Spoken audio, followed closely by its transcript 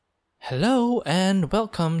Hello and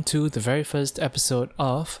welcome to the very first episode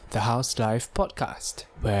of the House Life podcast,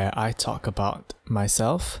 where I talk about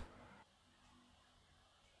myself.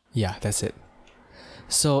 Yeah, that's it.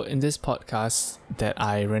 So in this podcast that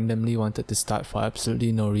I randomly wanted to start for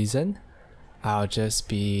absolutely no reason, I'll just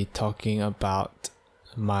be talking about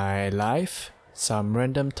my life, some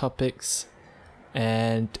random topics,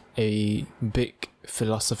 and a big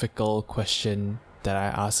philosophical question that I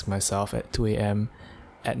ask myself at 2 a.m.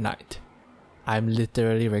 at night. I'm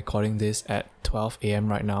literally recording this at 12 a.m.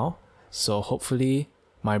 right now, so hopefully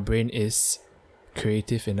my brain is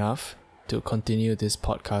creative enough to continue this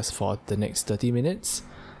podcast for the next 30 minutes.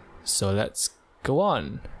 So let's go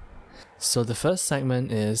on. So the first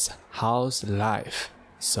segment is How's Life?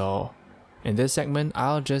 So in this segment,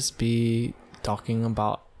 I'll just be talking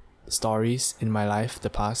about stories in my life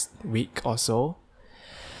the past week or so.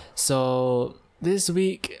 So this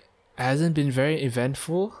week hasn't been very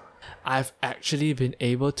eventful. I've actually been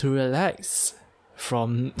able to relax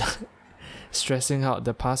from stressing out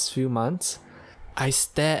the past few months. I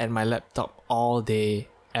stare at my laptop all day,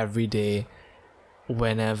 every day,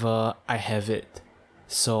 whenever I have it.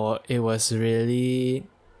 So it was really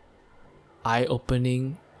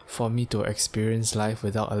eye-opening for me to experience life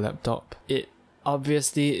without a laptop. It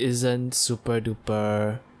obviously isn't super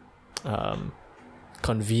duper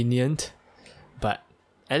convenient, but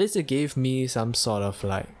at least it gave me some sort of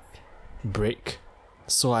like break,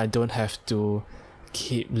 so I don't have to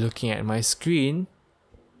keep looking at my screen.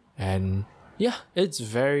 And yeah, it's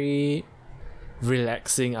very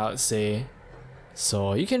relaxing, I would say.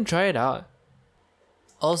 So you can try it out.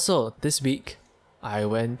 Also, this week I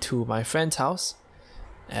went to my friend's house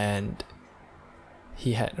and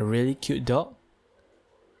he had a really cute dog.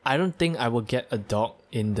 I don't think I will get a dog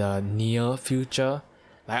in the near future.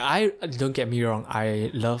 Like, don't get me wrong,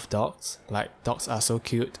 I love dogs. Like, dogs are so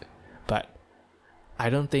cute, but I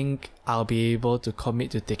don't think I'll be able to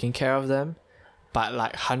commit to taking care of them. But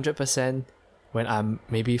like 100%, when I'm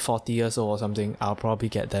maybe 40 years old or something, I'll probably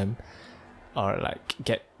get them, or like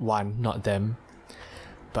get one, not them.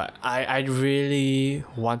 But I really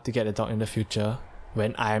want to get a dog in the future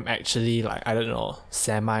when I'm actually like, I don't know,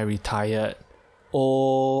 semi-retired,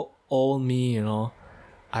 old me, you know.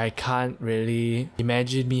 I can't really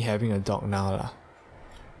imagine me having a dog now lah.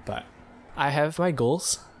 But I have my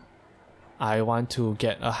goals. I want to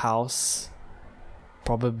get a house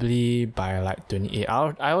probably by like 28.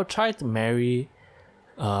 I will try to marry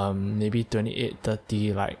maybe 28,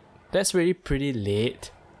 30. Like, that's really pretty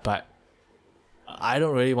late, but I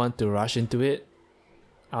don't really want to rush into it.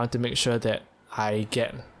 I want to make sure that I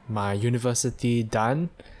get my university done,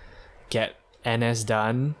 get NS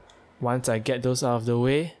done. Once I get those out of the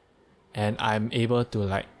way and I'm able to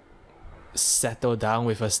like settle down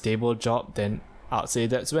with a stable job, then I'd say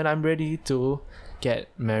that's when I'm ready to get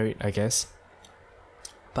married, I guess.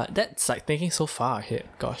 But that's like thinking so far ahead,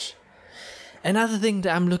 gosh. Another thing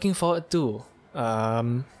that I'm looking forward to,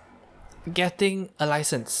 getting a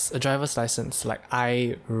license, a driver's license. Like,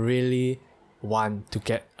 I really want to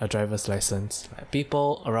get a driver's license. Like,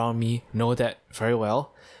 people around me know that very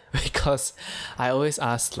well. Because I always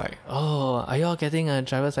ask like, oh, are y'all getting a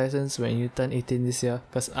driver's license when you turn 18 this year?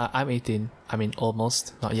 Because I'm 18. I mean,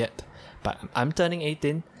 almost, not yet. But I'm turning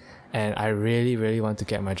 18 and I really, really want to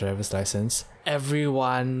get my driver's license.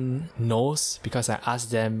 Everyone knows because I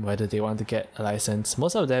asked them whether they want to get a license.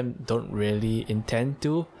 Most of them don't really intend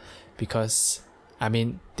to because, I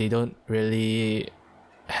mean, they don't really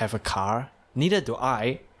have a car. Neither do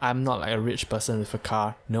I. I'm not like a rich person with a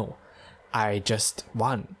car. No. I just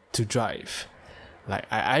want to drive. Like,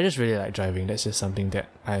 I just really like driving. That's just something that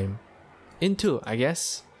I'm into, I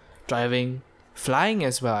guess. Driving, flying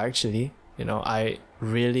as well, actually. You know, I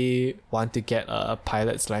really want to get a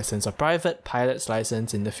pilot's license, a private pilot's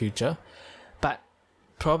license in the future. But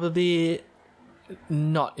probably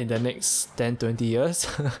not in the next 10, 20 years.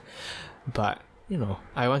 But, you know,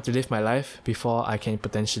 I want to live my life before I can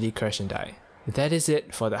potentially crash and die. That is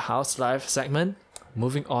it for the House Life segment.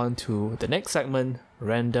 Moving on to the next segment,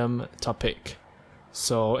 random topic.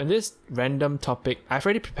 So in this random topic, I've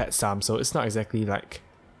already prepared some, so it's not exactly like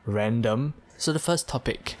random. So the first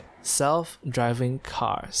topic, self-driving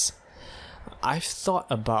cars. I've thought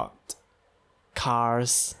about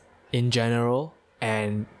cars in general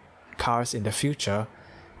and cars in the future,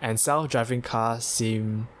 and self-driving cars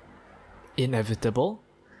seem inevitable.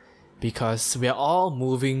 Because we are all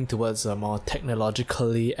moving towards a more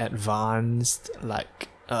technologically advanced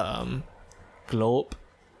globe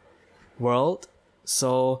world.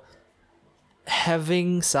 So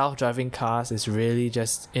having self-driving cars is really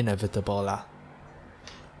just inevitable lah.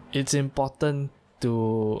 It's important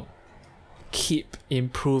to keep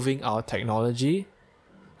improving our technology,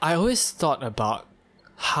 I always thought about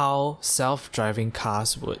how self-driving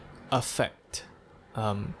cars would affect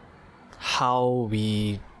how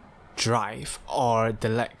we drive or the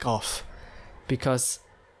lack of. Because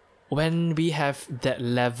when we have that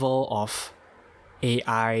level of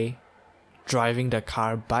AI driving the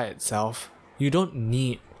car by itself, you don't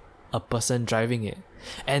need a person driving it.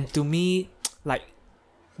 And to me, like,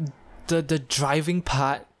 the driving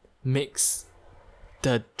part makes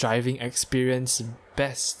the driving experience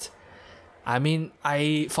best. I mean,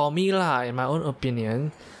 for me lah, in my own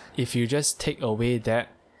opinion, if you just take away that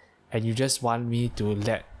and you just want me to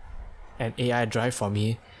let an AI drive for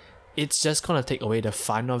me, it's just gonna take away the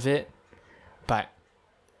fun of it. But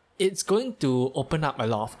it's going to open up a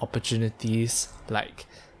lot of opportunities, like,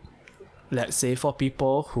 let's say for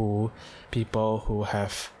people who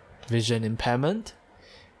have vision impairment,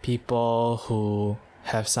 people who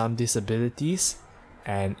have some disabilities,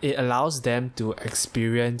 and it allows them to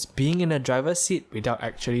experience being in a driver's seat without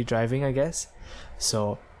actually driving, I guess.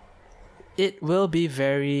 So it will be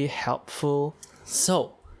very helpful.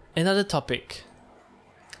 So another topic,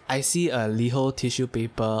 I see a Liho tissue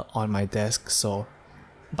paper on my desk. So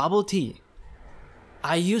bubble tea.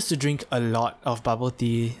 I used to drink a lot of bubble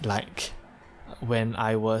tea, like when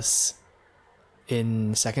I was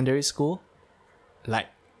in secondary school. Like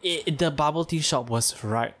the bubble tea shop was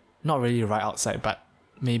not really right outside, but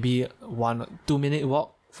maybe 1-2 minute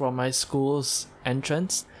walk from my school's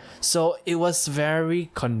entrance. So it was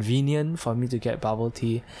very convenient for me to get bubble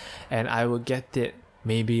tea, and I would get it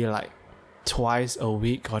maybe like twice a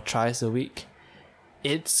week or thrice a week.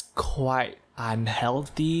 It's quite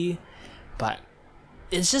unhealthy, but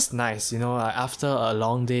it's just nice, like after a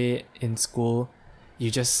long day in school,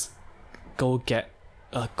 you just go get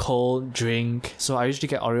a cold drink. So I usually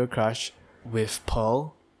get Oreo Crush with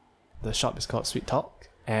pearl. The shop is called Sweet Talk,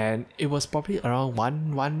 and it was probably around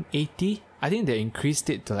 $1.80. I think they increased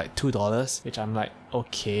it to like $2, which I'm like,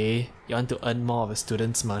 okay, you want to earn more of a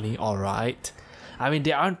student's money, alright. I mean,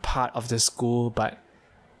 they aren't part of the school, but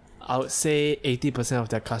I would say 80% of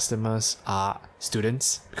their customers are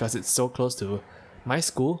students, because it's so close to my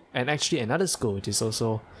school and actually another school which is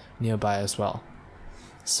also nearby as well.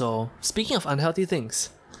 So speaking of unhealthy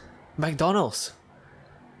things, McDonald's.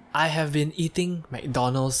 I have been eating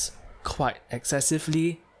McDonald's quite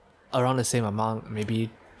excessively, around the same amount,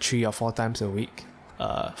 maybe 3 or 4 times a week,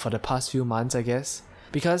 for the past few months, I guess,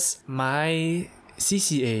 because my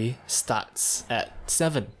CCA starts at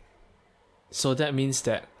 7. So that means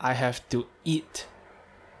that I have to eat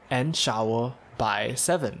and shower by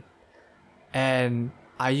 7. And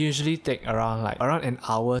I usually take around an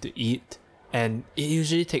hour to eat, and it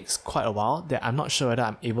usually takes quite a while that I'm not sure whether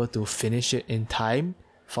I'm able to finish it in time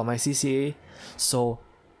for my CCA. So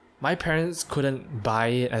my parents couldn't buy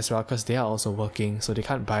it as well because they are also working, so they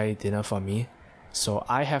can't buy dinner for me. So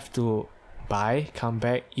I have to buy, come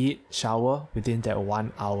back, eat, shower within that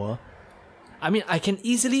 1 hour. I mean, I can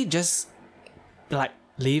easily just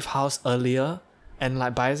leave house earlier and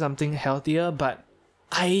buy something healthier, but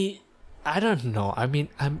I don't know. I mean,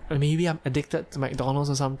 I'm addicted to McDonald's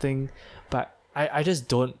or something, but I just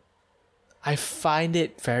don't. I find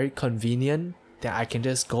it very convenient that I can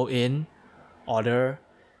just go in, order,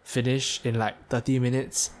 finish in 30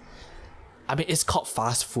 minutes. I mean, it's called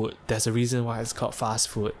fast food. There's a reason why it's called fast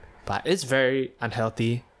food, but it's very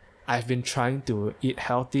unhealthy. I've been trying to eat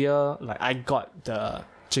healthier. I got the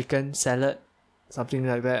chicken salad, something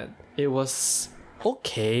like that. It was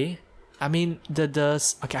okay. I mean,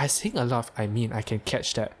 okay, I think a lot of, I can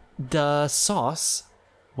catch that. The sauce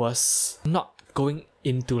was not going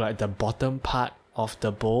into the bottom part of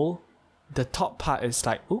the bowl. The top part is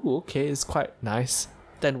ooh, okay, it's quite nice.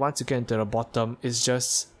 Then once you get into the bottom, it's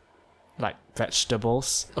just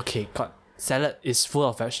vegetables. Okay, God, salad is full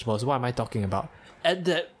of vegetables. What am I talking about? At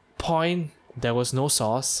that point, there was no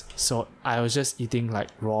sauce, so I was just eating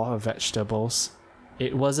raw vegetables.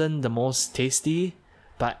 It wasn't the most tasty,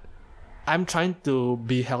 but I'm trying to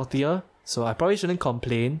be healthier, so I probably shouldn't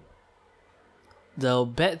complain. The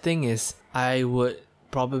bad thing is I would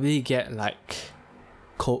probably get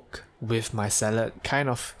Coke with my salad, kind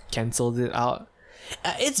of cancelled it out.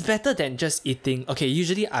 It's better than just eating. Okay,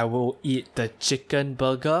 usually I will eat the chicken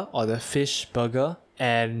burger or the fish burger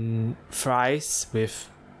and fries with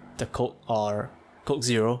the Coke or Coke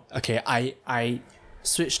Zero. Okay, I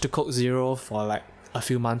switched to Coke Zero for a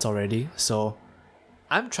few months already, so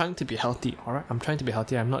I'm trying to be healthy, alright? I'm trying to be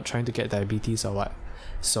healthy. I'm not trying to get diabetes or what.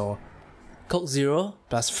 So Coke Zero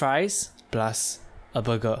plus fries plus a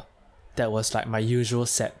burger. That was my usual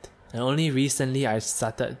set. And only recently I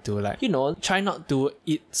started to try not to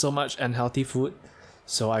eat so much unhealthy food.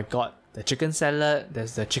 So I got the chicken salad,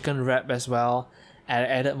 there's the chicken wrap as well. I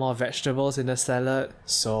added more vegetables in the salad.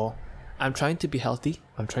 So I'm trying to be healthy.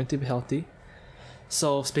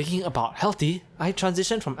 So speaking about healthy, I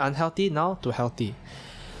transitioned from unhealthy now to healthy.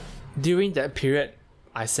 During that period,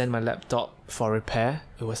 I sent my laptop for repair.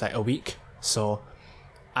 It was like a week. So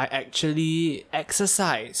I actually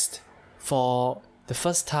exercised for the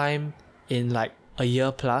first time in like a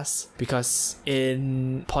year plus, because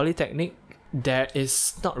in Polytechnic, there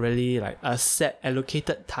is not really like a set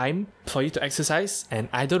allocated time for you to exercise, and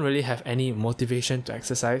I don't really have any motivation to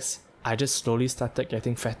exercise. I just slowly started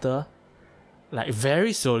getting fatter, like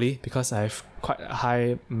very slowly, because I have quite a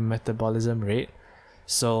high metabolism rate.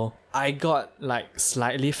 So I got like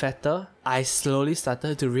slightly fatter. I slowly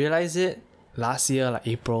started to realize it last year, like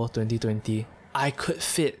April 2020. I could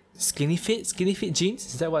fit skinny fit jeans,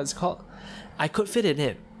 is that what it's called? I could fit in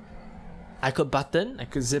it. I could button, I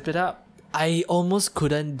could zip it up. I almost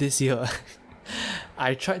couldn't this year.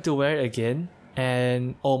 I tried to wear it again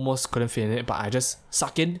and almost couldn't fit in it, but I just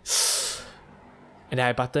suck in and then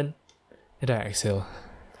I button and then I exhale.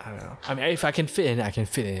 I don't know. I mean, if I can fit in it, I can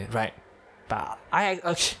fit in it, right? But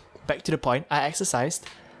back to the point, I exercised.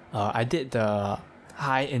 I did the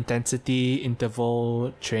high intensity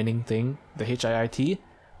interval training thing, the HIIT.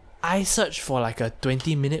 I searched for like a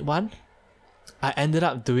 20-minute one. I ended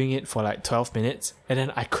up doing it for like 12 minutes and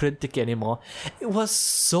then I couldn't take it anymore. It was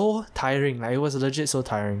so tiring. Like, it was legit so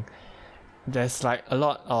tiring. There's like a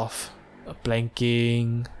lot of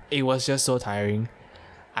planking. It was just so tiring.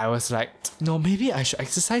 I was like, no, maybe I should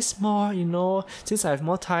exercise more, since I have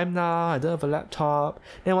more time now. I don't have a laptop.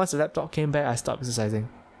 Then once the laptop came back, I stopped exercising.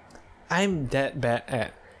 I'm that bad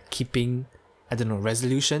at keeping,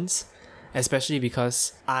 resolutions. Especially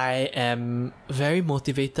because I am very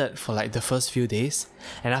motivated for like the first few days.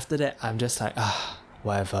 And after that, I'm just like,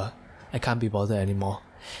 whatever. I can't be bothered anymore.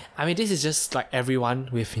 I mean, this is just like everyone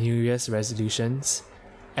with New Year's resolutions.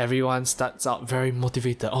 Everyone starts out very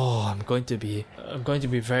motivated. Oh, I'm going to be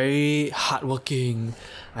very hardworking.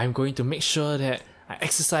 I'm going to make sure that I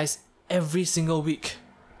exercise every single week.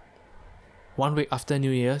 1 week after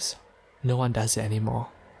New Year's, no one does it anymore.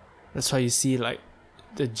 That's why you see like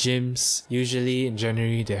the gyms, usually in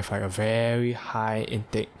January, they have like a very high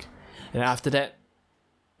intake. And after that,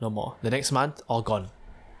 no more. The next month, all gone.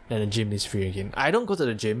 Then the gym is free again. I don't go to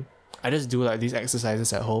the gym. I just do like these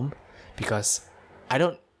exercises at home because I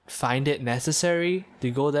don't find it necessary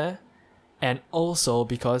to go there. And also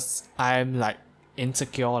because I'm like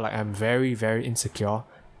insecure, like I'm very, very insecure.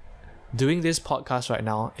 Doing this podcast right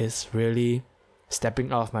now is really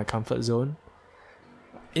stepping out of my comfort zone.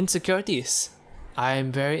 Insecurities.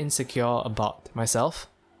 I'm very insecure about myself.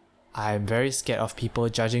 I'm very scared of people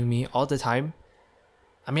judging me all the time.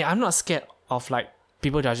 I mean, I'm not scared of like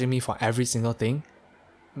people judging me for every single thing.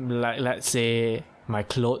 Like, let's say my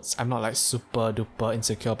clothes, I'm not like super duper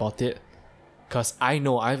insecure about it. Because I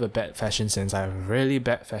know I have a bad fashion sense. I have really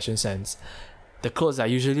bad fashion sense. The clothes I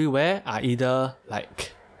usually wear are either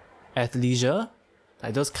like athleisure,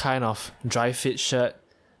 like those kind of dry fit shirt.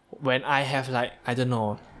 When I have like,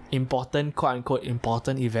 important, quote unquote,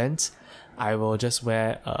 important events, I will just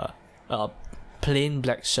wear a plain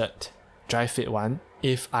black shirt, dry fit one.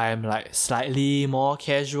 If I'm like slightly more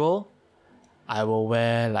casual, I will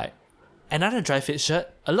wear like another dry fit shirt.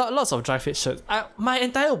 Lots of dry fit shirts. My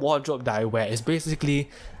entire wardrobe that I wear is basically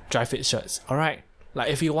dry fit shirts. Alright, like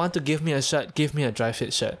if you want to give me a shirt, give me a dry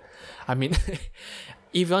fit shirt. I mean, if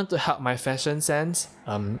you want to help my fashion sense,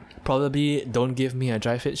 probably don't give me a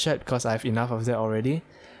dry fit shirt because I have enough of that already.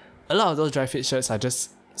 A lot of those dry fit shirts are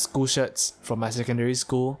just school shirts from my secondary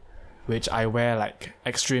school, which I wear like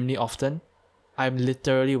extremely often. I'm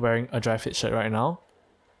literally wearing a dry fit shirt right now.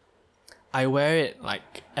 I wear it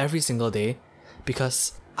like every single day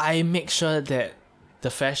because I make sure that the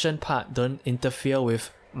fashion part don't interfere with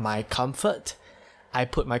my comfort. I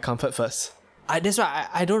put my comfort first. That's why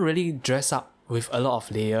I don't really dress up with a lot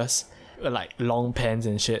of layers, like long pants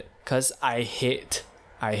and shit, because I hate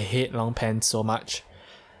long pants so much.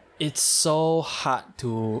 It's so hard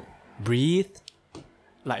to breathe.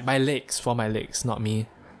 Like for my legs, not me.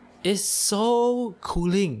 It's so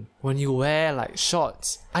cooling when you wear like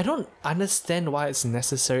shorts. I don't understand why it's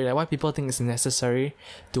necessary, like why people think it's necessary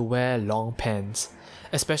to wear long pants,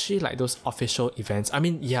 especially like those official events. I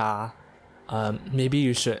mean, maybe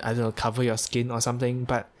you should, cover your skin or something,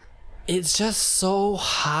 but it's just so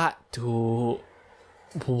hard to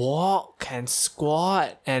walk and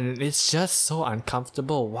squat and it's just so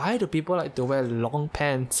uncomfortable. Why do people like to wear long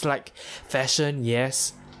pants? Like fashion,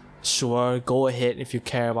 yes, sure, go ahead if you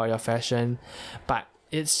care about your fashion, but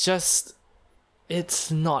it's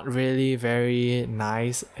not really very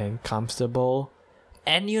nice and comfortable.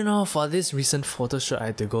 And for this recent photo shoot I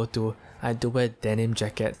had to go to, I had to wear a denim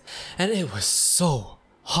jacket, and it was so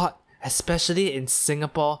hot, especially in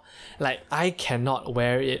Singapore. Like, I cannot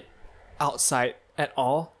wear it outside at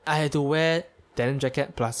all. I had to wear denim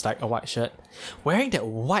jacket plus like a white shirt. Wearing that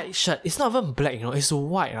white shirt, it's not even black, it's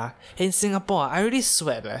white. In Singapore, I really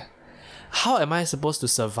sweat. How am I supposed to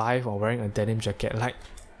survive while wearing a denim jacket? Like,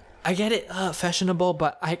 I get it, fashionable,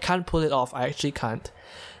 but I can't pull it off. I actually can't.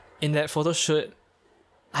 In that photo shoot,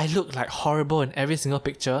 I look like horrible in every single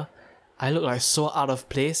picture. I look like so out of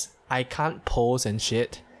place. I can't pose and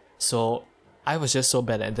shit. So I was just so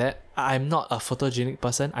bad at that. I'm not a photogenic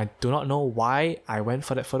person. I do not know why I went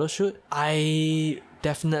for that photo shoot. I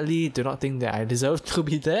definitely do not think that I deserve to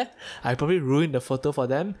be there. I probably ruined the photo for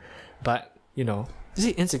them. But, you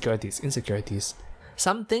see, insecurities.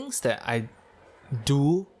 Some things that I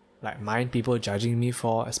do, like, mind people judging me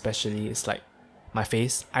for, especially, is like my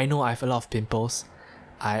face. I know I have a lot of pimples.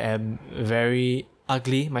 I am very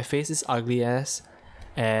ugly. My face is ugly as,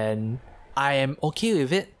 and I am okay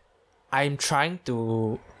with it. I'm trying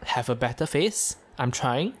to have a better face. I'm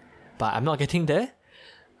trying, but I'm not getting there.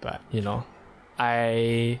 But,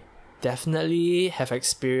 I definitely have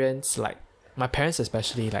experienced, like, my parents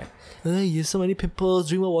especially, like, you have so many pimples,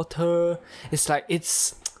 drink more water. It's like,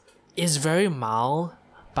 it's very mild,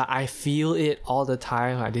 but I feel it all the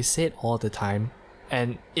time. Like, they say it all the time.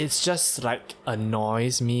 And it's just like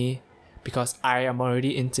annoys me because I am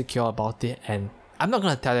already insecure about it, and I'm not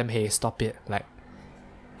gonna tell them, hey, stop it, like,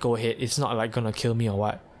 go ahead, it's not like gonna kill me or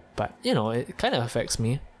what, but it kind of affects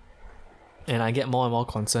me, and I get more and more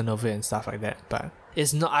concerned over it and stuff like that. But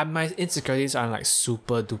it's not, my insecurities aren't like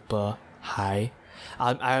super duper high.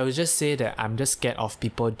 I would just say that I'm just scared of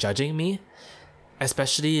people judging me,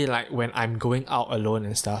 especially like when I'm going out alone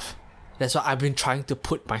and stuff. That's why I've been trying to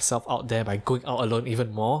put myself out there by going out alone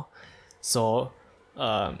even more. So,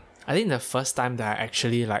 I think the first time that I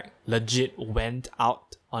actually like legit went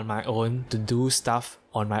out on my own to do stuff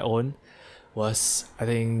on my own was, I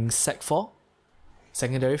think,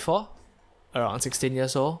 secondary 4, around 16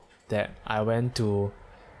 years old, that I went to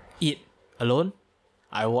eat alone.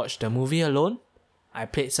 I watched a movie alone. I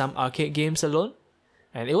played some arcade games alone.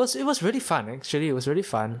 And it was really fun, actually. It was really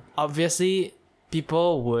fun. Obviously,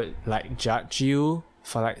 people would like judge you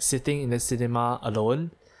for like sitting in the cinema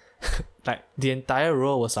alone. Like, the entire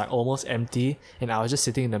row was like almost empty, and I was just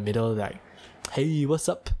sitting in the middle like, hey, what's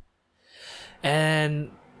up?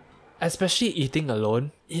 And especially eating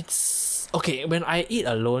alone, it's okay. When I eat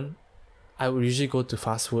alone, I would usually go to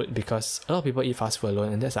fast food because a lot of people eat fast food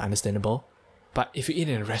alone, and that's understandable. But if you eat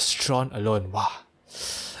in a restaurant alone, wow,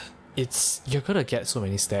 you're gonna get so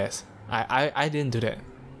many stares. I didn't do that.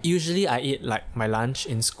 Usually I eat like my lunch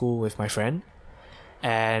in school with my friend,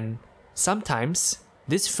 and sometimes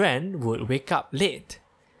this friend would wake up late,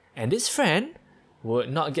 and this friend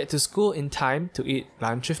would not get to school in time to eat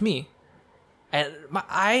lunch with me. And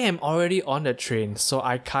I am already on the train, so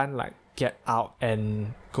I can't like get out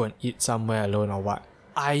and go and eat somewhere alone or what.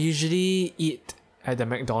 I usually eat at the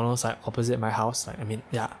McDonald's like opposite my house. Like, I mean,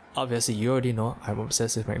 yeah, obviously you already know I'm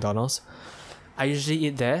obsessed with McDonald's. I usually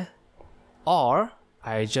eat there, or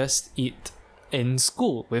I just eat in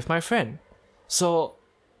school with my friend. So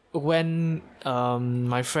when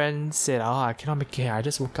my friend said, I cannot make it, I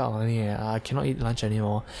just woke up only, I cannot eat lunch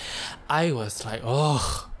anymore, I was like,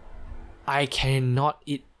 I cannot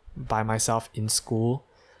eat by myself in school.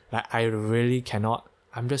 Like, I really cannot.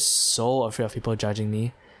 I'm just so afraid of people judging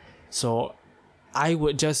me. So I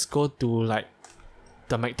would just go to like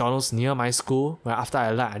the McDonald's near my school, where after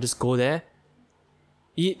I just go there,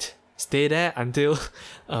 eat, stay there until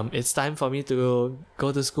it's time for me to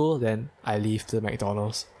go to school, then I leave the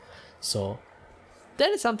McDonald's. So that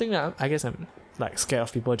is something that I guess I'm like scared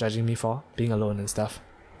of people judging me for, being alone and stuff.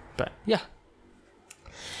 But yeah.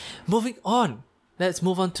 Moving on. Let's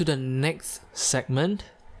move on to the next segment,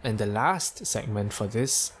 and the last segment for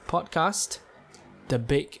this podcast, the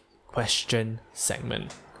big question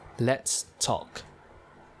segment. Let's talk.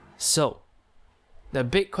 So, the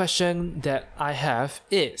big question that I have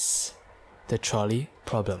is the trolley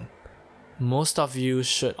problem. Most of you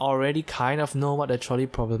should already kind of know what the trolley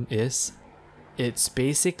problem is. It's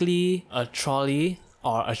basically a trolley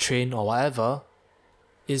or a train or whatever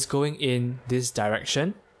is going in this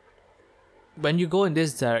direction. When you go in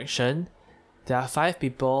this direction, there are 5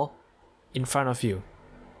 people in front of you.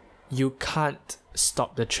 You can't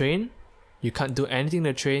stop the train. You can't do anything to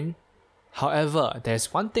the train. However,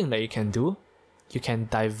 there's one thing that you can do. You can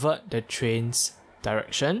divert the train's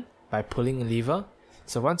direction by pulling a lever.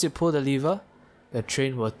 So once you pull the lever, the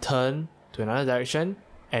train will turn to another direction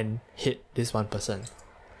and hit this one person.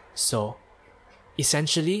 So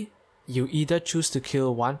essentially, you either choose to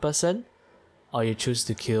kill one person or you choose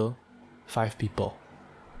to kill 5 people.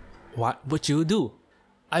 What would you do?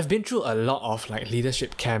 I've been through a lot of like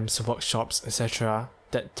leadership camps, workshops, etc.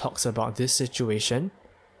 that talks about this situation,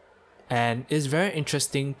 and it's very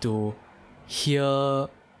interesting to hear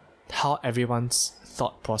how everyone's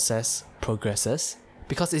thought process progresses,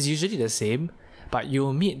 because it's usually the same, but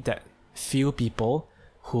you'll meet that few people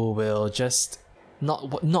who will just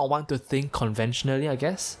not want to think conventionally, I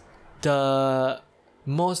guess. The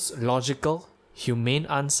most logical, humane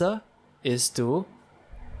answer is to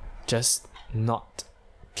just not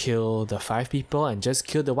kill the 5 people and just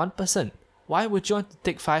kill the 1 person. Why would you want to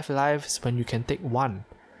take 5 lives when you can take 1?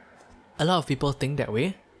 A lot of people think that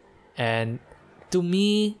way, and to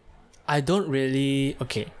me, I don't really...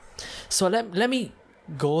 Okay, so let me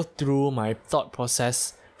go through my thought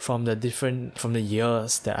process from the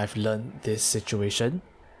years that I've learned this situation.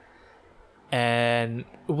 And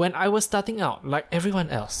when I was starting out, like everyone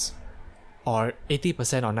else, or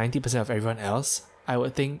 80% or 90% of everyone else, I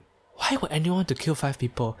would think, why would anyone want to kill 5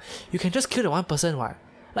 people? You can just kill the 1 person, what?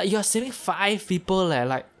 Like, you're saving 5 people,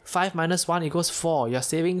 like 5 minus 1 equals 4. You're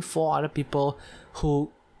saving 4 other people who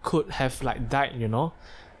could have like died, you know?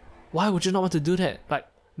 Why would you not want to do that? Like,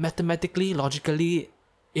 mathematically, logically,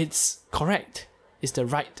 it's correct. It's the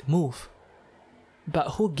right move.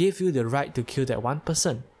 But who gave you the right to kill that 1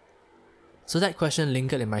 person? So that question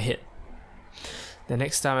lingered in my head. The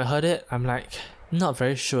next time I heard it, I'm like, not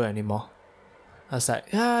very sure anymore. I was like,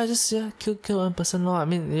 kill 1 person, lor. I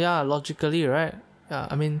mean, logically, right?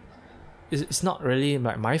 I mean, it's not really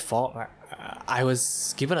like my fault. Like, I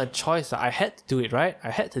was given a choice. I had to do it, right?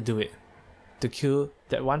 I had to do it. To kill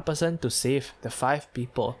that 1 person to save the 5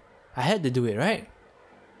 people. I had to do it, right?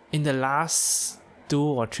 In the last 2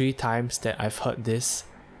 or 3 times that I've heard this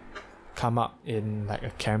come up in like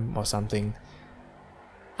a camp or something,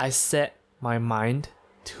 I set my mind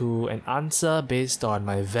to an answer based on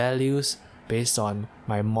my values, based on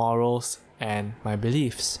my morals and my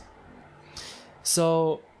beliefs.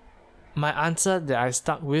 So my answer that I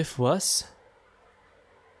stuck with was,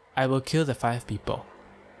 I will kill the 5 people.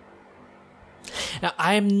 Now,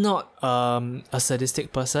 I'm not a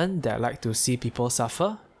sadistic person that like to see people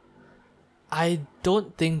suffer. I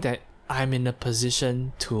don't think that I'm in a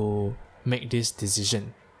position to make this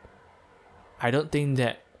decision. I don't think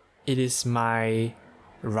that it is my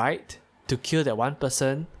right to kill that 1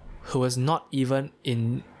 person who was not even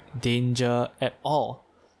in danger at all.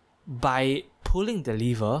 By pulling the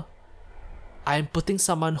lever, I'm putting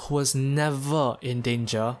someone who was never in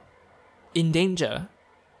danger in danger.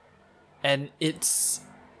 And it's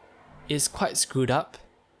quite screwed up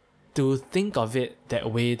to think of it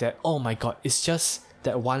that way, that, oh my god, it's just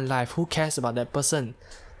that 1 life. Who cares about that person?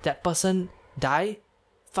 That person die,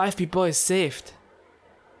 5 people is saved.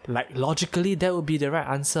 Like, logically, that would be the right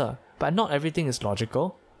answer. But not everything is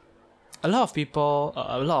logical. A lot of people,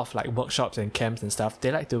 a lot of like workshops and camps and stuff,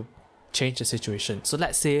 they like to change the situation. So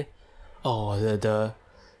let's say, oh, the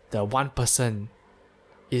 1 person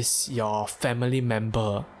is your family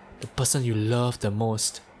member, the person you love the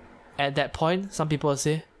most. At that point, some people will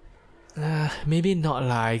say, maybe not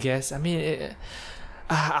lah, I guess. I mean,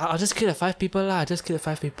 I'll just kill the 5 people lah, just kill the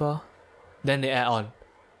 5 people. Then they add on,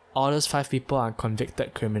 all those 5 people are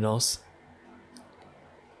convicted criminals.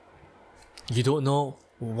 You don't know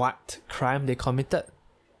what crime they committed,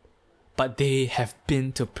 but they have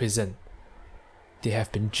been to prison. They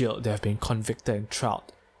have been jailed, they have been convicted and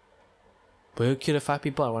tried. Will you kill the 5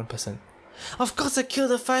 people or 1 person? Of course I kill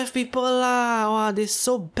the 5 people lah. Wow, they're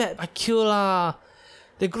so bad, I kill lah.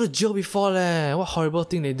 They go to jail before leh. What horrible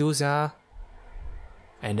thing they do, sia.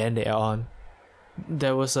 And then they add on,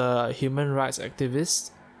 there was a human rights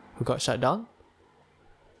activist who got shut down.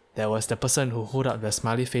 There was the person who held up the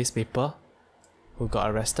smiley face paper who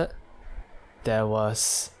got arrested. There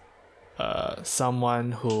was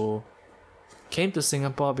someone who came to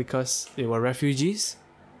Singapore because they were refugees.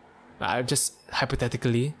 Just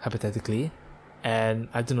hypothetically, and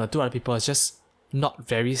I don't know, 2 other people. It's just not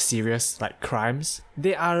very serious like crimes.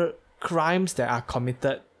 They are crimes that are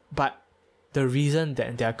committed, but the reason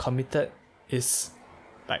that they are committed is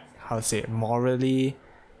like, how to say it, morally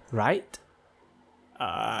right.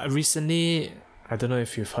 Recently, I don't know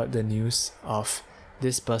if you've heard the news of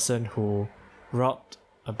this person who robbed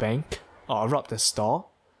a bank or robbed a store,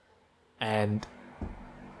 and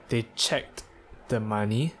they checked the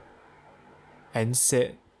money and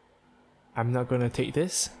said, I'm not going to take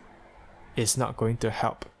this. It's not going to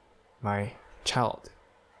help my child.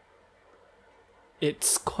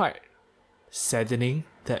 it's quite saddening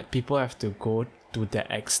that people have to go to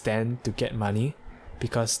that extent to get money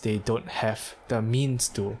because they don't have the means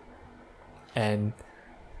to. And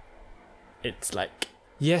it's like,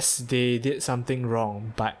 yes, they did something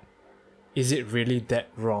wrong, but is it really that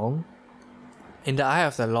wrong? In the eye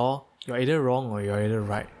of the law, you're either wrong or you're either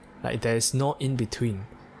right. Like, there is no in between.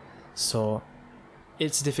 So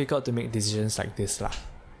it's difficult to make decisions like this lah.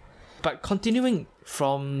 But continuing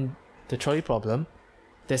from the trolley problem,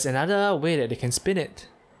 there's another way that they can spin it.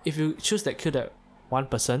 If you choose that kill that one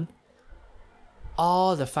person,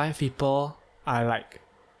 all the 5 people are like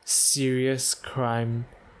serious crime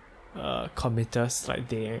committers. Like,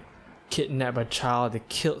 they kidnapped a child, they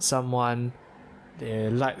killed someone, they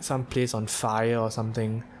light some place on fire or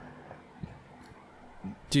something.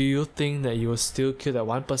 Do you think that you will still kill that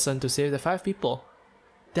one person to save the 5 people?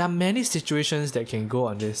 There are many situations that can go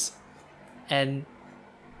on this, and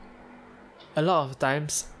a lot of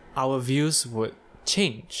times our views would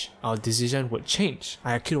change, our decision would change.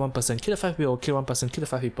 I kill one person, kill the 5 people, kill one person, kill the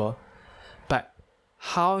 5 people. But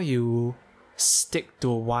how you stick to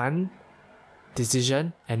one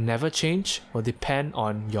decision and never change will depend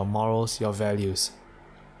on your morals, your values.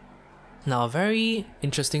 Now, a very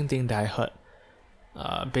interesting thing that I heard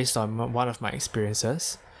based on one of my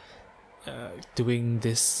experiences doing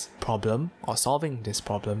this problem or solving this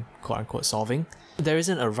problem, quote unquote solving. There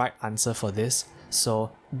isn't a right answer for this,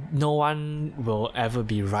 so no one will ever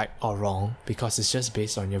be right or wrong because it's just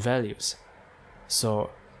based on your values.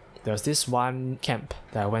 So there's this one camp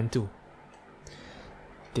that I went to.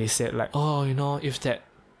 They said like, oh, you know, if that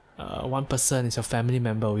one person is your family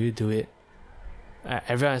member, will you do it?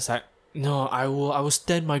 Everyone is like, no, I will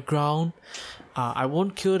stand my ground. I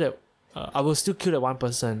won't kill that. I will still kill that one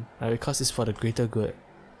person because it's for the greater good.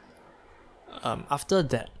 After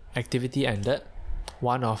that activity ended,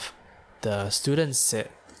 one of the students said,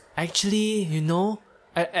 actually, you know,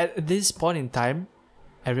 at this point in time,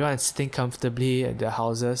 everyone is sitting comfortably at their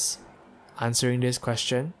houses answering this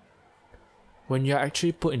question. When you're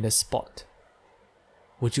actually put in the spot,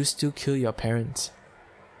 would you still kill your parents?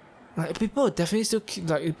 Like, people definitely still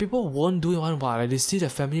like, people won't do it one while. Like, they see their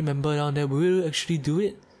family member down there, will you actually do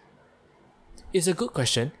it? It's a good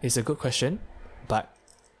question. But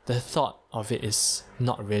the thought of it is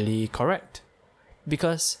not really correct.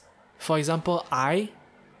 Because, for example, I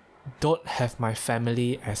don't have my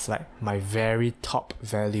family as like my very top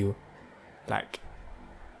value. Like,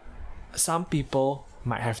 some people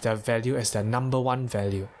might have their value as their number one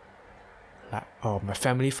value. Like, oh, my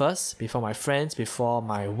family first, before my friends, before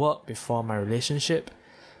my work, before my relationship.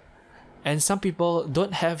 And some people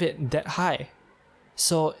don't have it that high.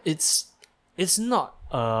 So it's not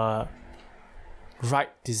a right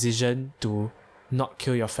decision to not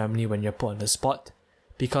kill your family when you're put on the spot,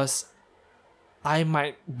 because I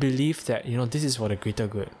might believe that, you know, this is for the greater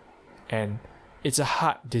good, and it's a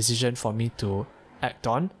hard decision for me to act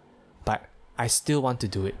on, but I still want to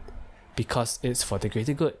do it because it's for the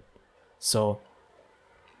greater good. So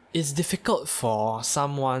it's difficult for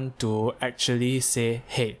someone to actually say,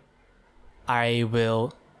 hey, I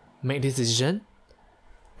will make this decision,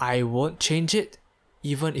 I won't change it,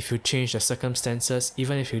 even if you change the circumstances,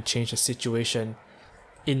 even if you change the situation.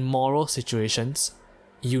 In moral situations,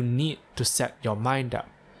 you need to set your mind up,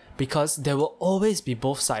 because there will always be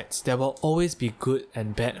both sides. There will always be good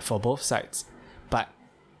and bad for both sides. But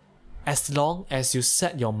as long as you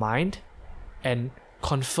set your mind and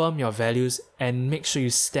confirm your values and make sure you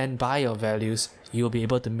stand by your values, you'll be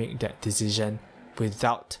able to make that decision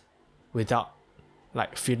without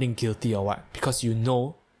like feeling guilty or what, because you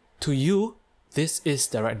know, to you, this is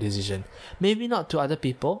the right decision. Maybe not to other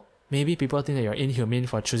people. Maybe people think that you're inhumane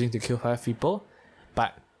for choosing to kill 5 people,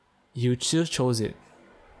 but you still chose it.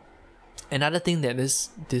 Another thing that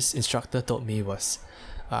this instructor told me was,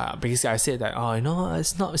 basically I said that, oh, you know,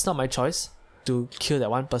 it's not my choice to kill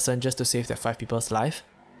that one person just to save that 5 people's life.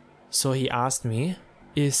 So he asked me,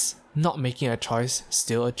 is not making a choice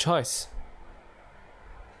still a choice?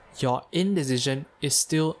 Your indecision is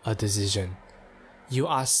still a decision. You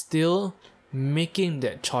are still making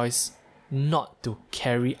that choice not to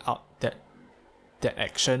carry out that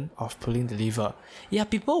action of pulling the lever. Yeah,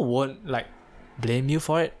 people won't like blame you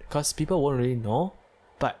for it because people won't really know,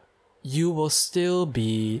 but you will still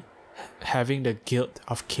be having the guilt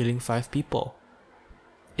of killing 5 people.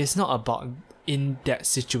 It's not about in that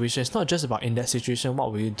situation. It's not just about in that situation,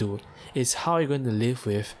 what will you do? It's how you're going to live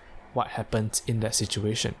with what happens in that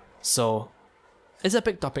situation. So it's a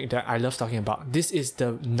big topic that I love talking about. This is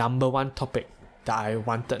the number one topic that I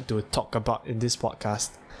wanted to talk about in this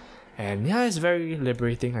podcast. And yeah, it's very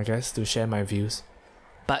liberating, I guess, to share my views.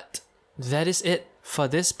 But that is it for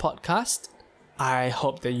this podcast. I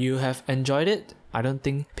hope that you have enjoyed it. I don't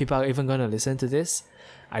think people are even going to listen to this.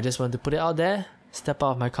 I just want to put it out there, step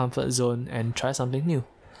out of my comfort zone and try something new.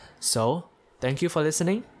 So, thank you for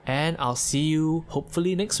listening, and I'll see you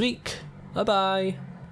hopefully next week. Bye bye.